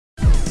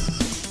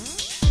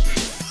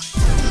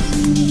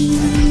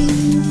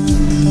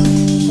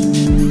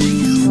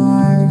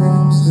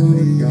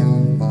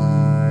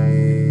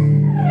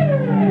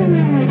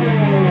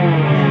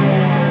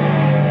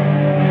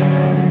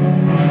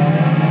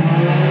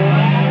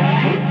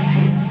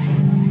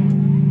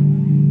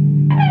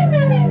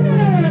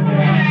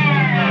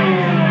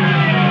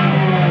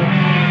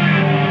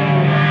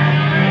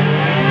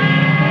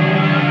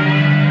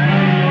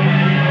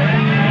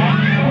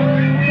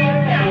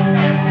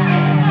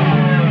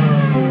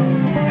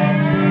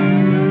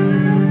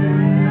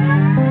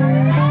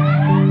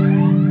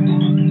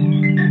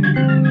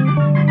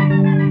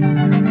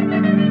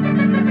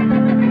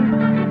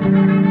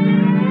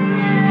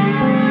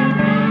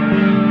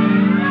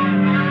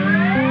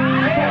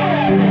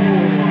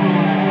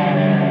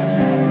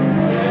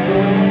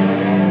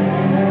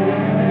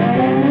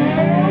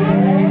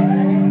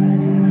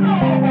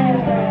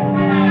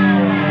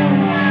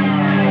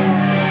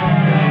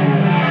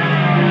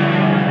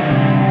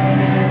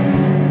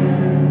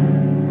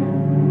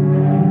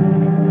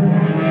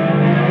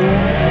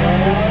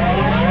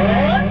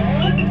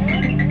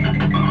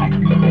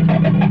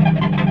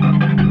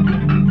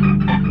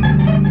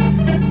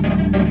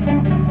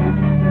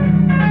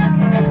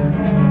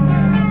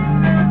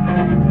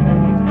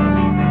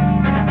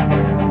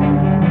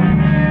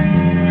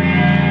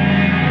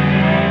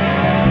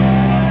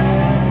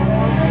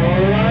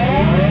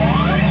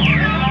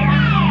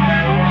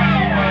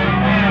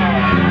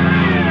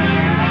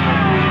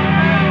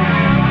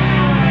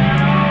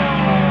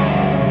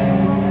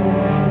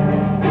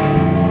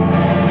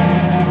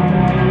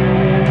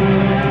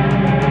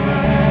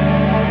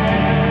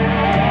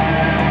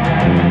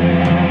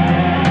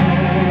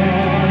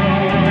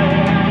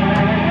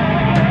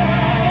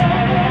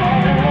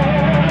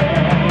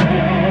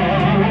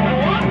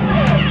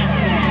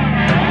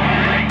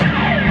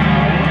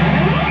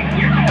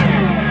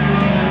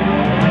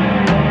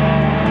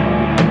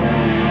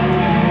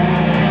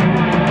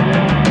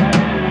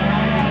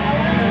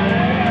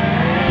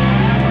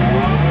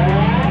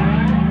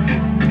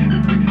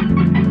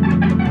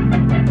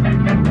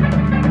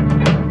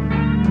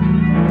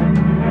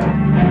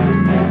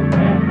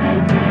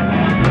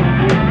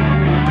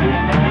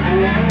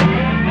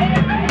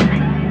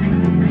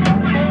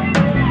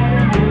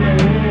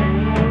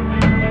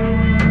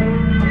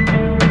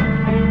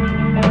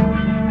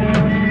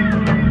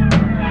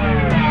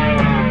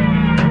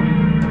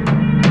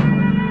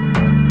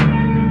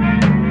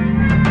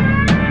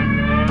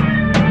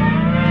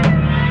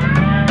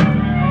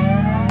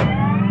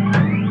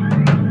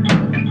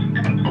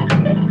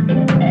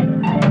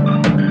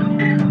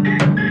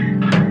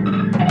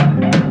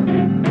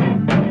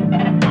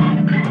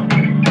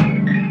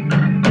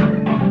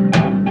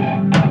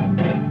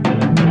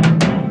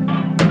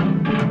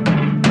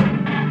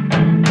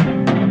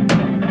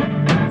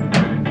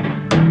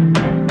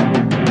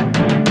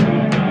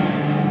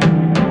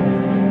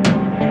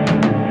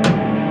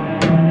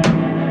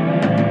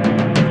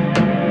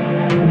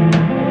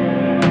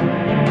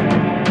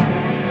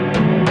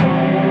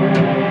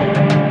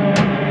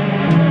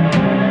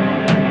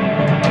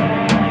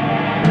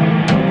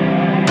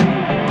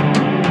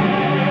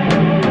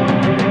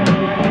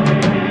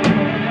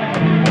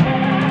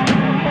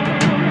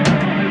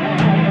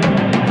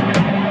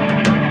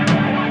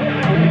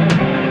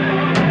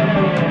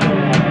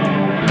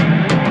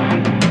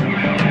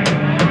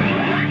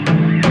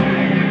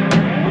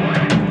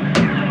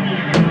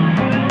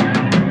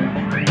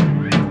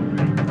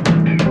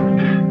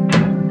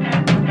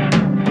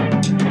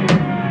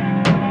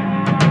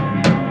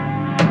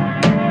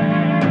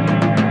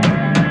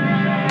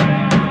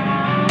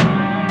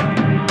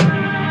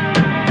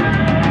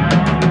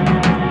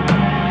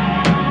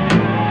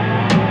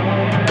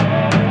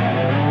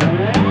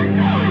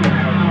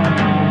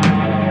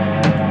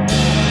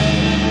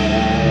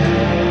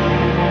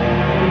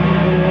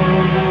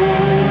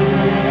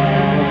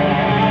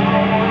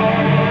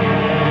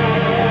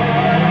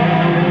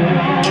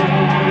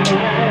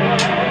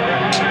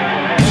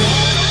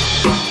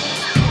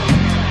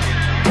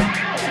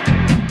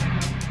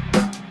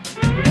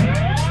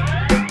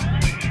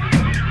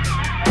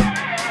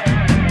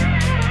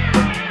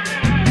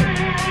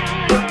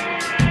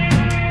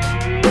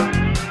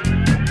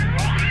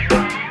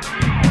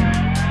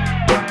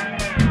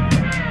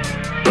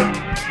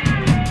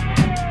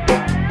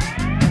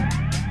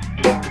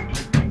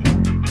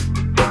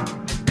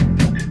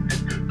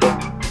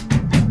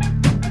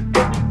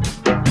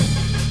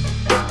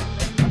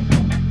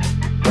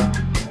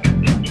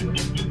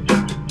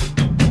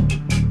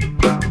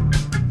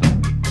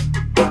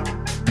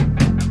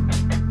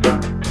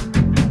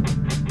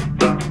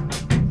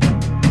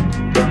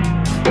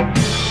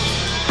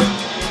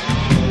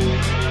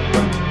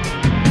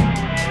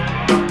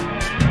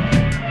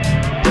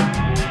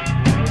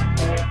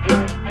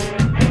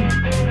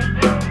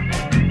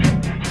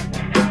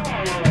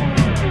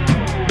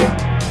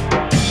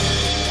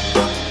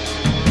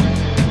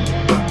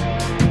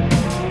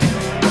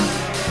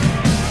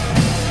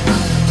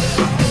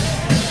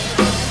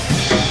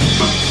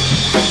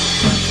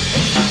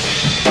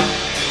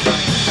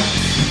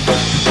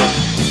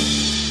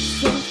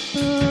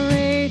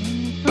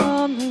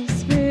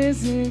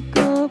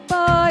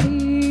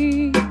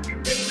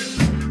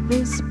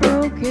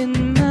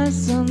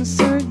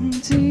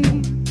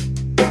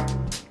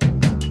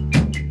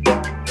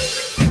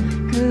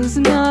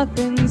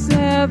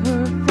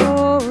never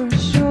for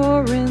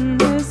sure in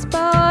this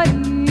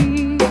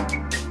body.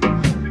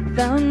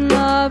 Found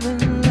love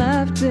and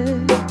left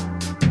it.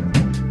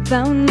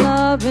 Found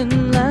love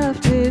and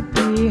left it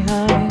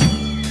behind.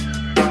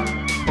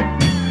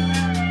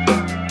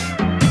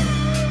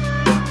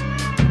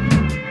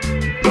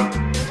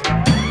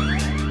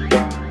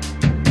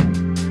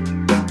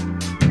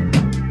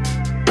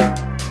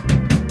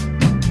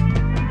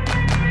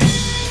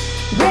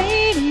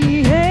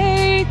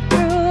 Radiate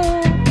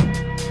through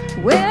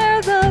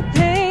where the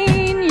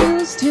pain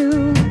used to.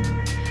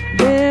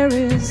 There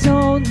is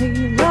only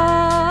light.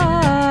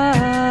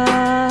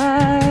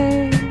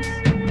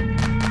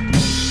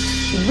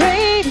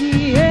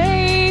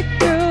 Radiate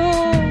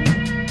through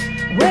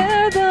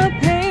where the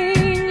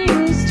pain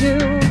used to.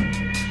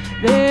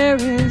 There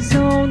is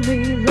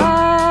only light.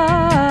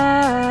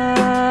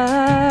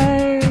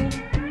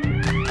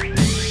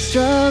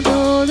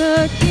 Struggle to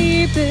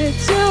keep it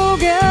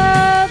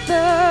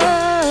together.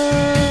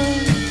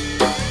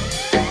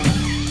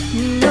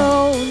 No,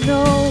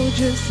 no,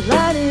 just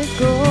let it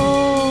go.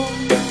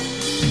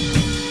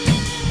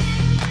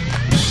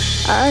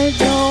 I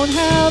don't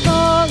have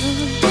all of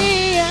the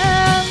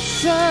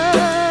answers.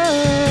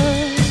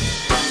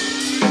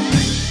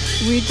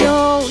 We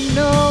don't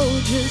know,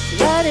 just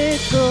let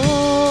it go.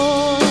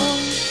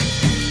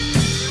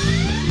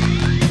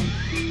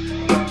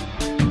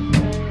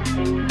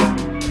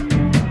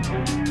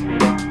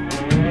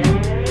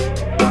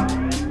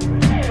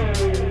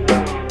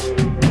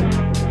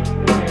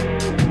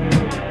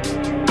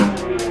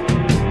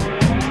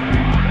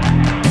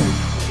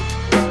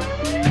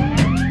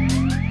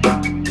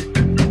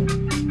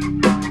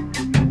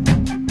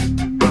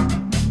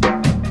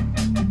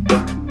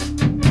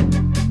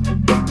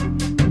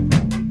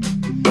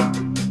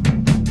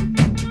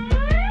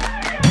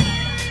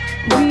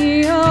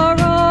 We are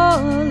all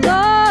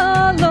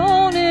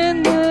alone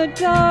in the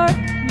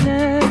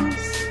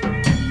darkness,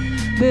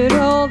 but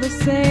all the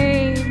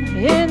same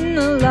in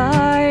the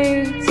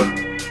light.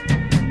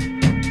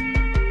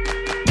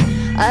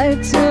 I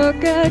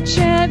took a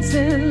chance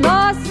and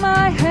lost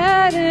my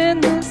head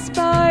in the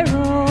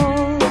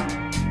spiral.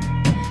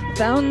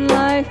 Found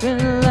life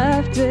and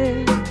left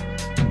it.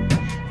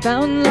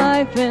 Found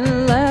life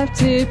and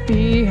left it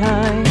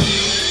behind.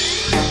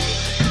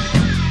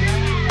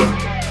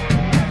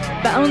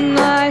 Found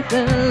life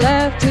and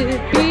left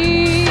it behind.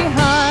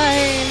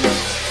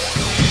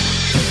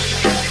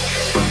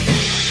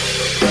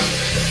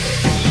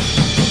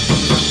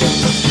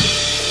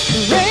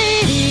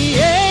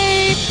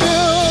 Radiate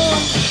through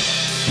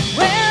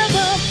where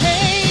the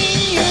pain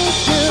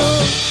used to.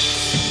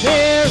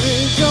 There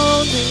is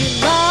only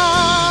light.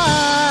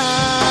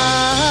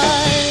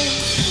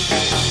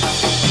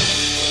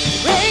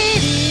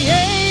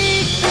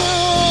 Radiate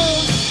through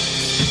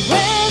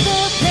where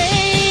the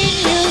pain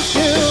used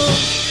to.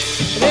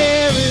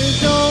 There is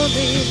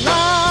only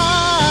light.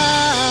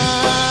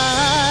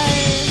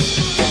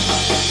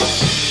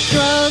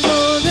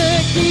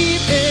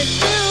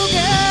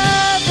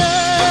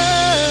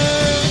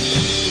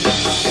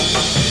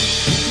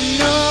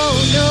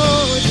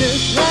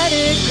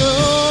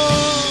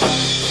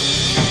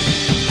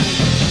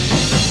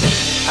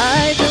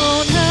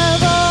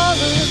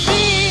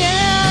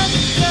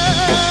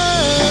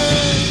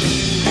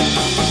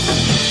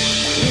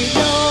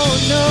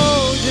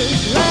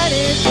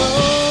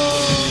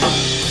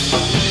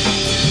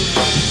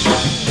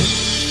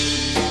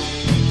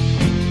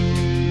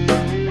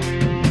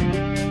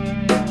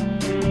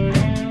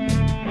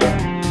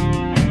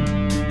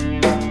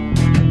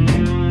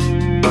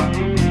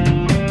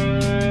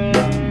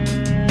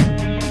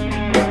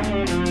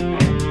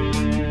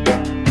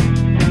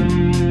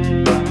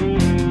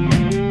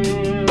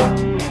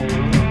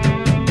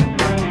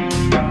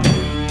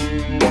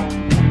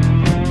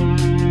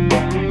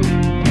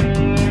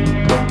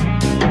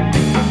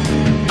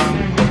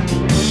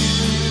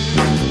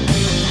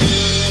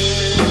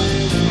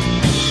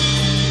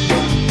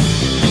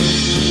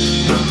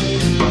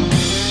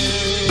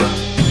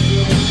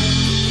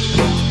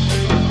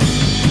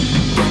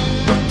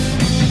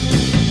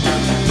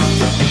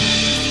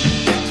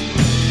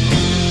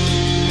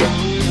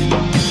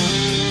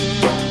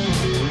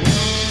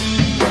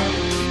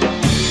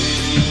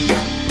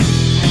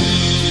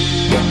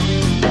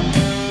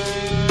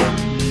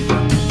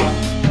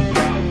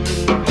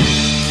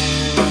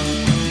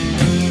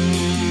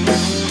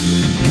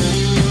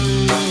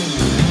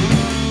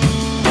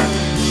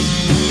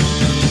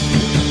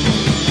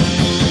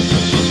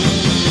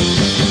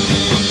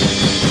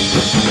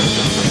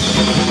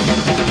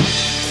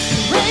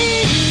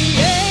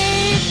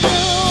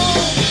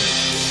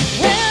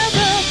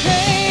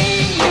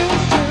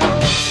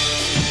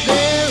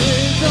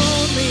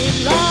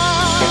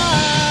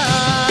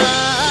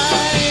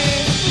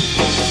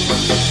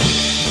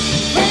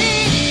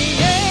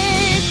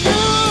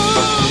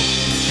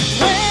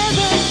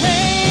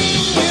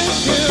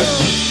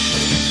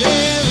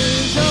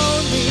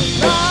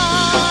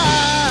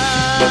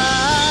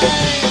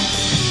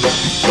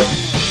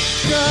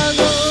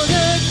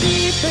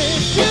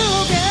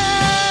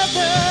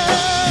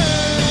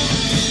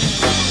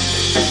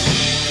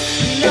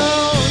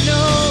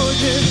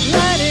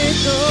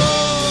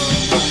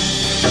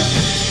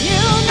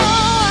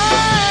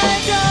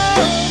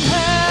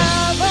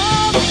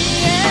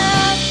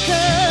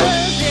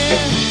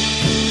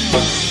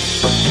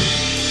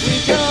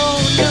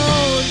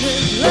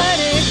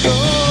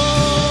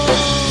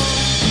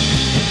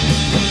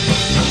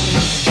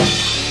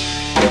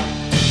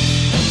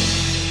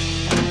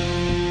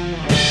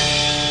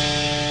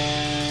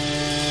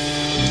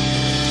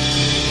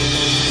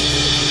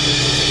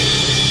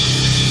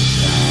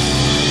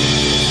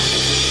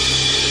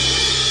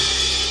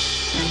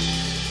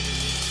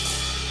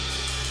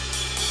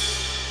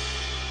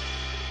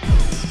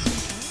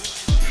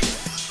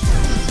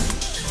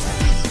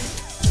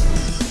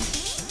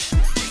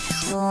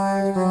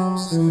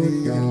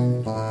 we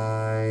can fly.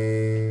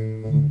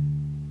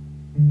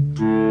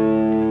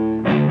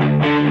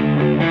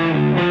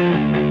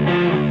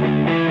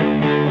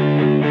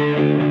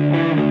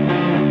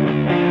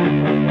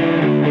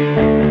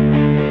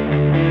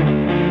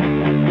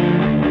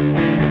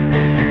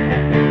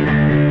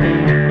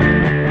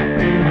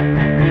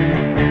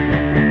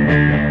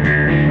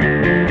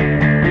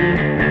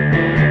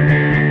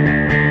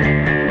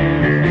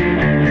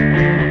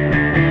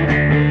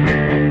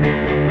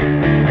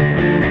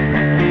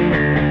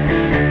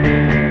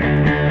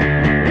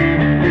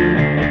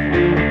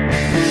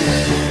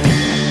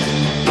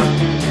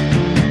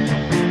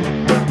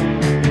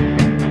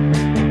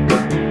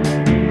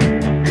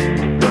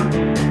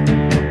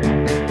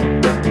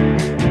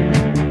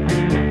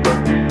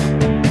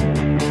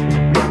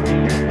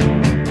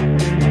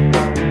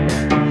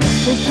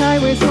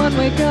 Highway's one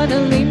way, gonna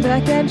lean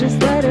back and just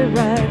let it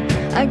ride.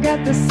 I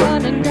got the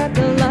sun and got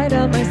the light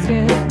on my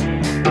skin.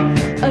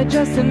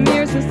 Adjust the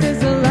mirrors, this is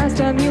the last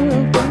time you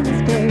will find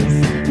this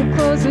place. We'll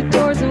close the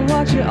doors and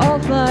watch it all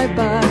fly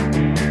by.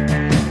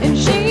 And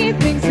she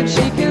thinks that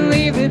she can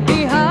leave it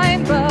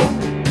behind, but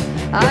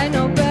I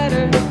know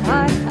better,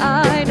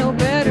 I know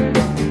better.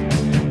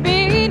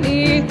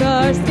 Beneath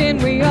our skin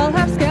we all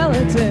have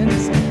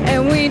skeletons,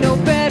 and we know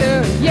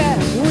better, yeah,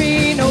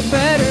 we know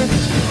better.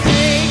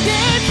 Take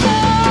it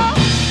slow,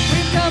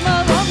 we've come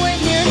a long way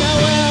here, now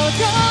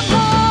welcome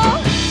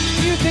home.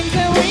 You think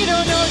that we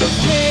don't know, just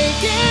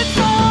take it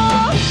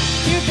slow.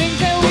 You think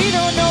that we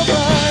don't know,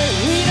 but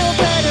we know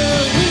better,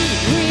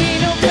 we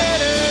know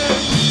better.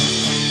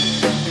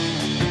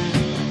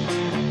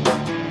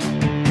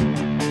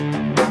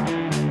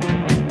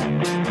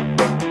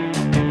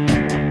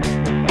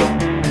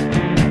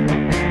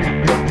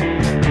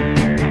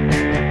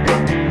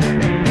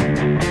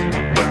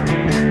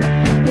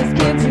 His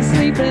kid's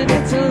asleep and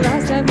it's the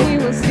last time he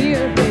will see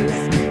her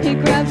face. He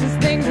grabs his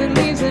things and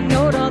leaves a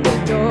note on the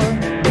door.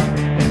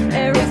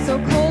 Air is so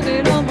cold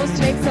it almost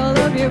takes all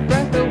of your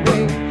breath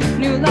away.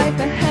 New life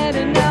ahead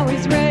and now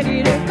he's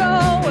ready to go.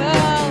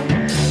 Well,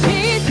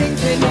 he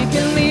thinks that he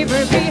can leave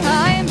her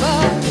behind,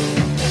 but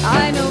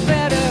I know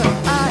better,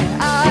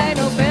 I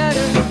know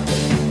better.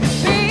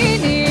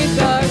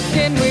 Beneath our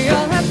skin we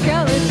all have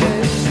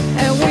skeletons,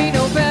 and we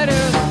know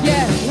better,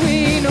 yeah,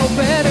 we know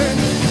better.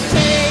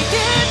 Take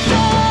it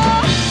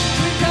slow,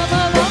 we've come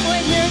a long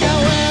way here, now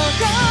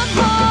welcome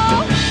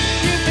home.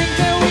 You think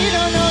that we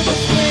don't know,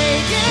 just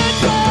take it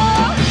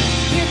slow.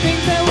 You think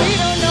that we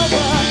don't know,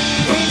 but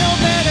we know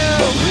better,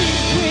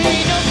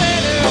 we know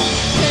better.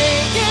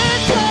 Take it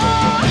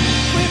slow,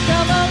 we've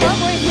come a long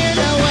way here,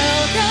 now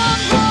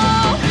welcome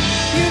home.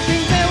 You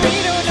think that we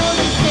don't know,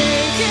 just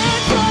take it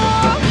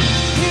slow.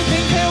 You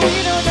think that we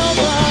don't know,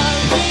 but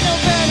we know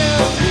better,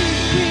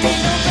 we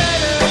know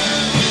better.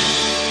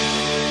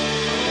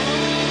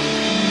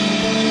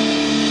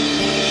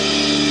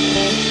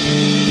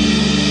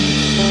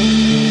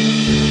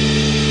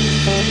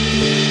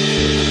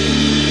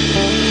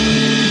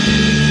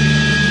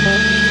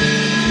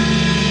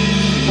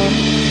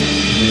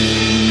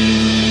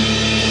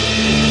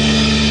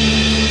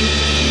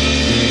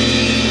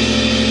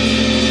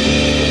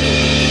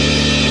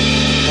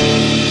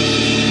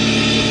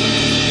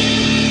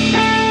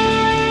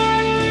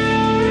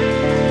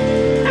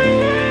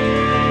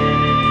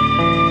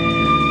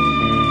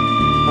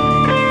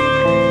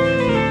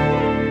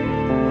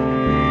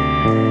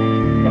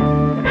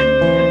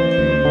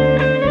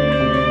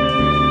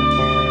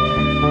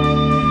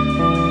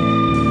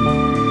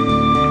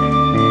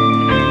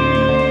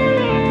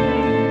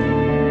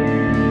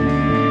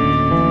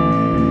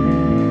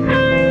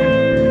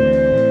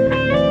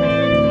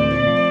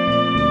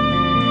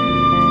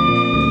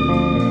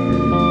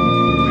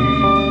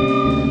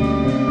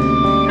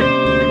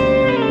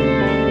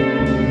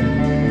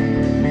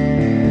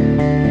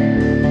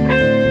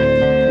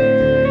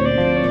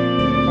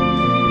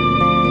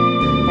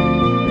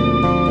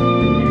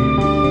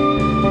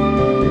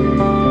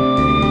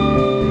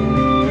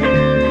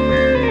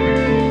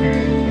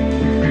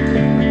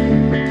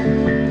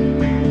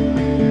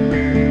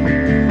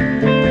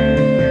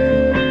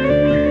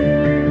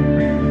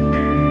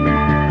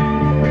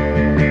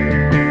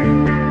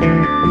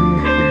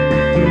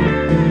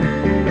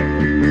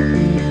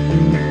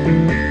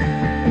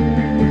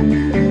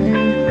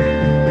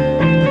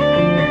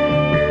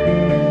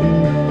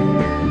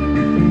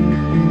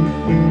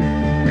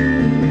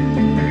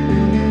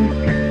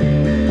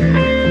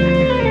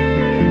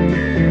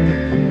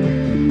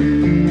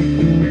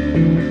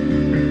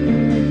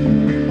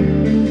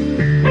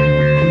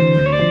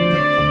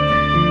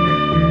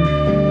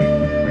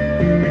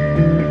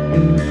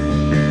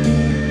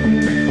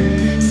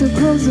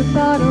 Close the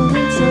bottle,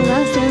 it's the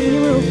last time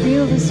you will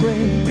feel this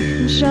way.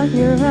 And shut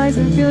your eyes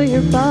and feel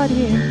your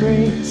body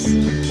embrace.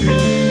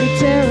 You're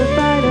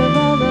terrified of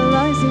all the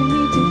lies you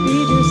need to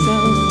feed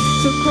yourself.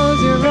 So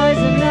close your eyes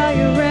and now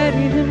you're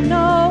ready to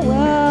know.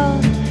 Well,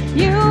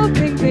 you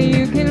think that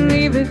you can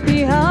leave it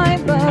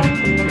behind, but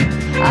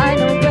I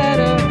know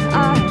better,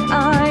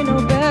 I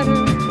know better.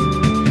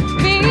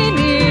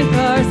 Beneath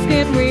our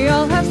skin we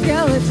all have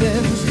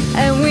skeletons,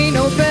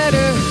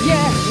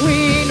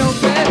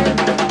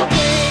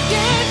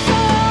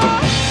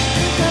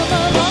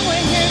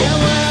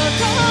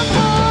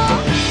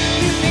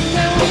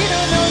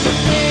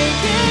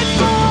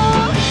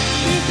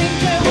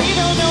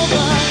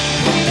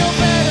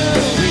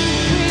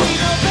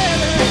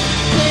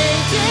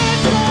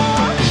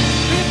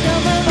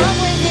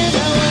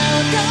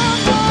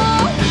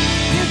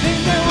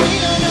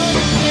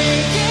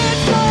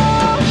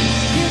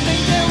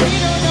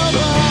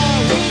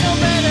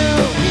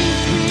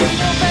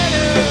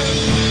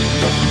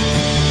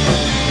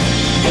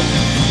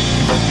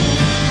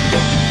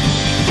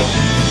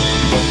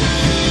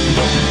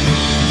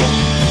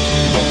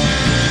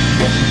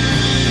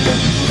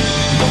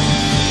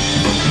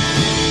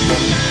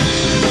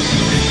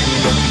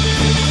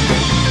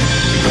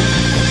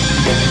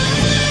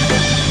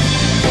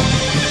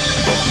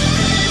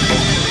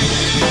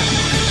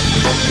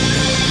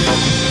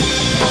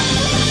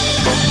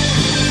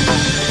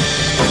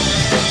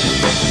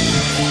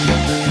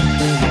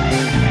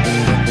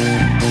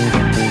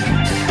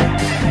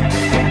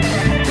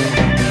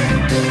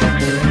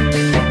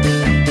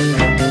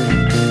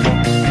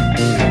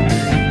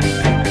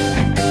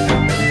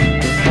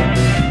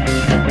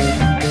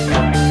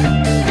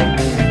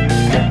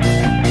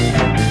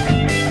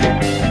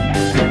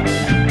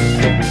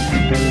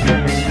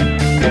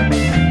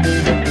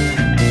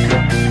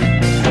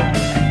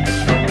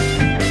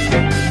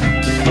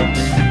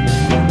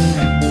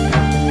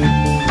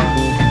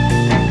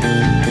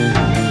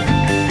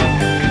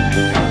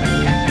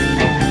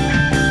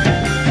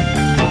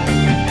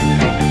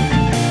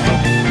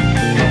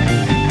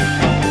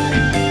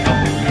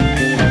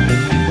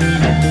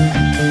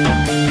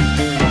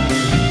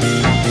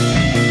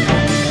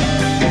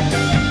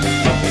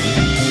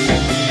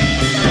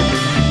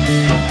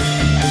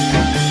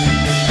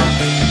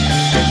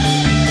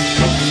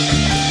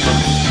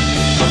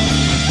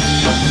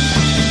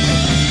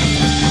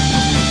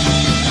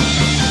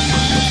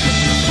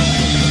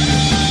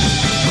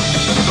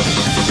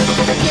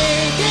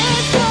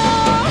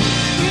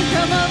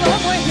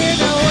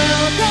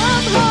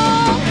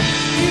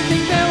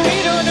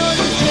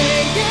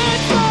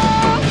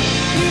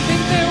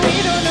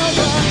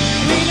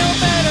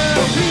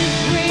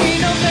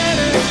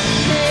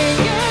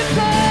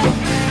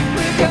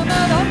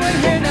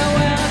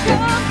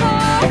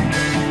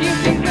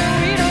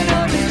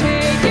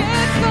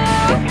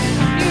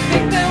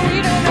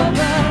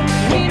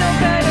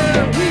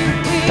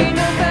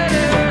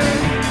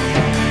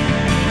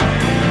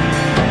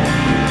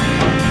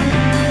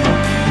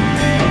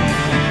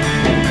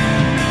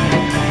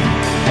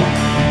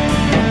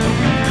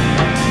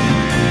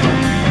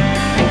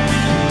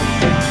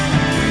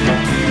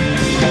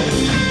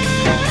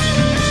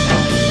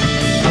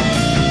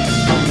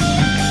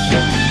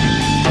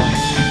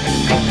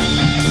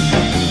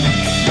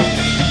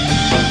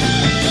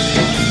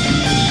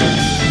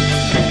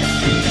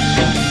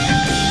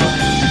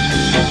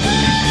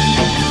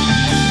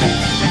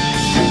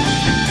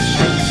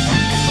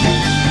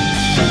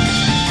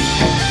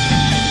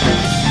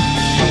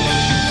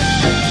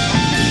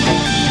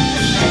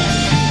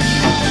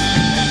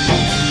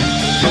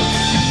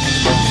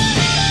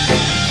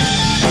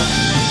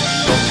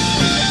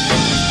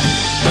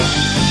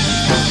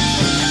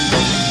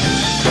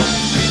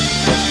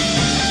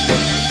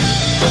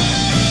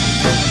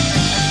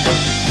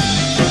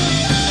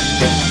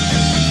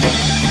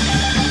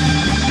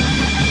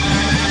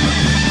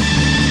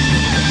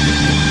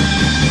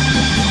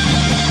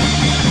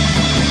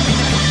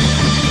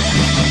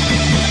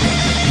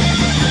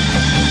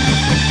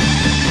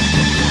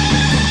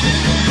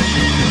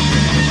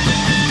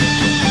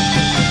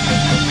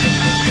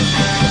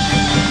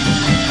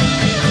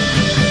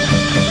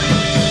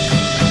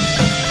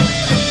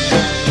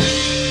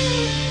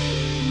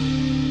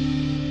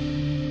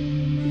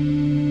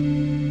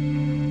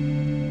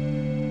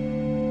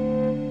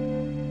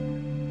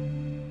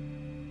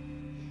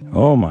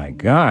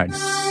 God.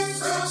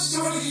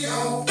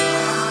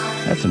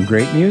 That's some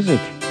great music.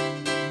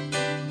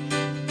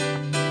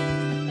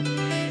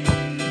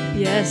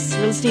 Yes,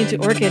 we're listening to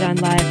Orchyd on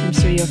Live from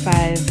Studio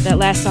 5. That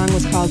last song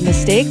was called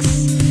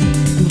Mistakes.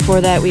 And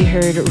before that, we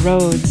heard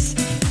Roads